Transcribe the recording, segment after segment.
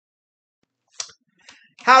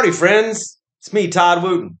Howdy, friends. It's me, Todd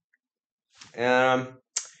Wooten. I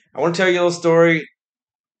want to tell you a little story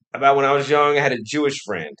about when I was young. I had a Jewish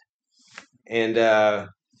friend. And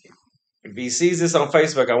if he sees this on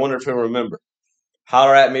Facebook, I wonder if he'll remember.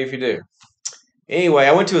 Holler at me if you do. Anyway,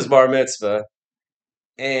 I went to his bar mitzvah,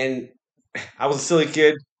 and I was a silly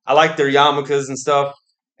kid. I liked their yarmulkes and stuff.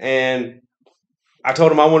 And I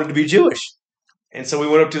told him I wanted to be Jewish. And so we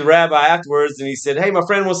went up to the rabbi afterwards, and he said, "Hey, my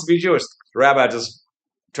friend wants to be Jewish." The rabbi just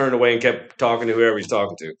turned away and kept talking to whoever he's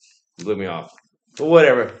talking to. He blew me off. But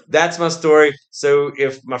whatever. That's my story. So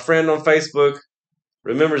if my friend on Facebook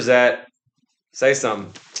remembers that, say something.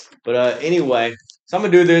 But anyway, so I'm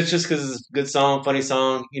going to do this just because it's a good song, funny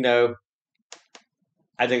song. You know,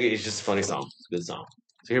 I think it's just a funny song. It's a good song.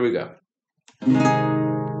 So here we go.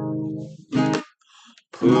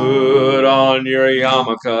 Put on your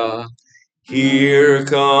yarmulke. Here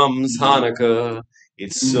comes Hanukkah.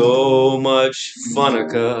 It's so much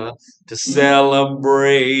funukkah to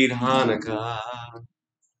celebrate Hanukkah.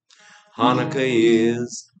 Hanukkah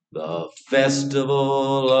is the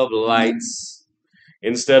festival of lights.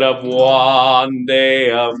 Instead of one day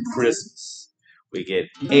of Christmas, we get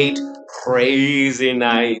 8 crazy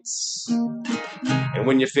nights. And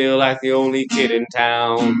when you feel like the only kid in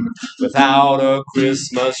town without a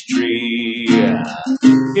Christmas tree,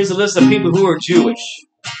 here's a list of people who are Jewish,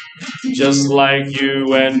 just like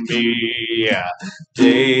you and me.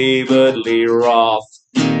 David Lee Roth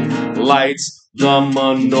lights the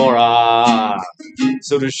menorah.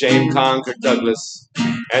 So does Shane Concord Douglas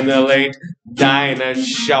and the late Dinah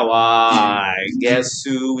Shaw. Guess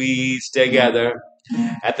who eats together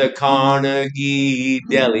at the Carnegie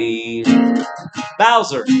Deli?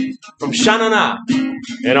 Bowser from Sha-na-na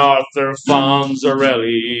and Arthur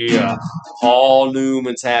Fonzarelli. Paul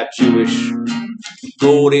Newman's half Jewish.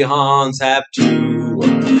 Goldie Hawn's have to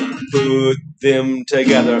put them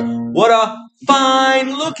together. What a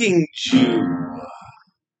fine-looking Jew.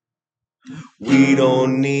 We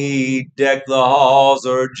don't need Deck the Halls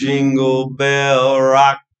or Jingle Bell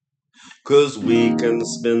Rock, 'cause we can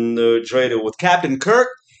spin the dreidel with Captain Kirk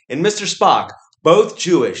and Mr. Spock, both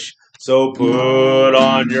Jewish. So put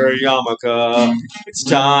on your yarmulke. It's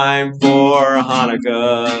time for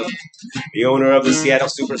Hanukkah. The owner of the Seattle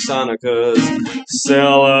Supersonicas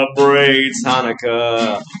celebrates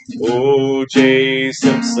Hanukkah. O.J.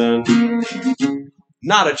 Simpson,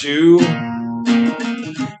 not a Jew.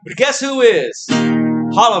 But guess who is?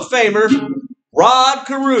 Hall of Famer Rod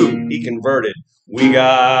Carew. He converted. We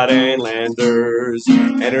got Landers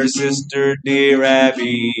and her sister, dear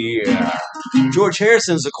Abby. George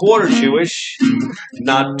Harrison's a quarter Jewish,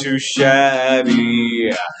 not too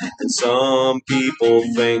shabby. And some people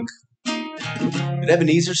think that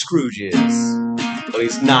Ebenezer Scrooge is. But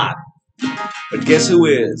he's not. But guess who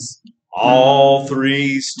is? All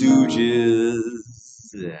 3 Stooges.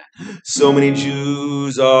 So many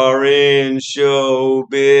Jews are in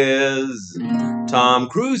showbiz. Tom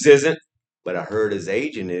Cruise isn't, but I heard his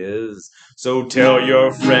agent is. So tell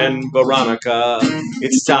your friend Veronica,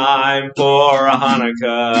 it's time for a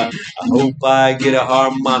Hanukkah. I hope I get a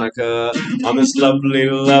harmonica on this lovely,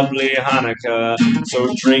 lovely Hanukkah.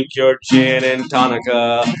 So drink your gin and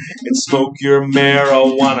tonica and smoke your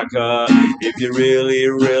marijuana if you really,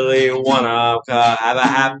 really wanna have a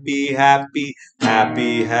happy, happy,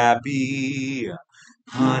 happy, happy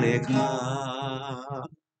Hanukkah.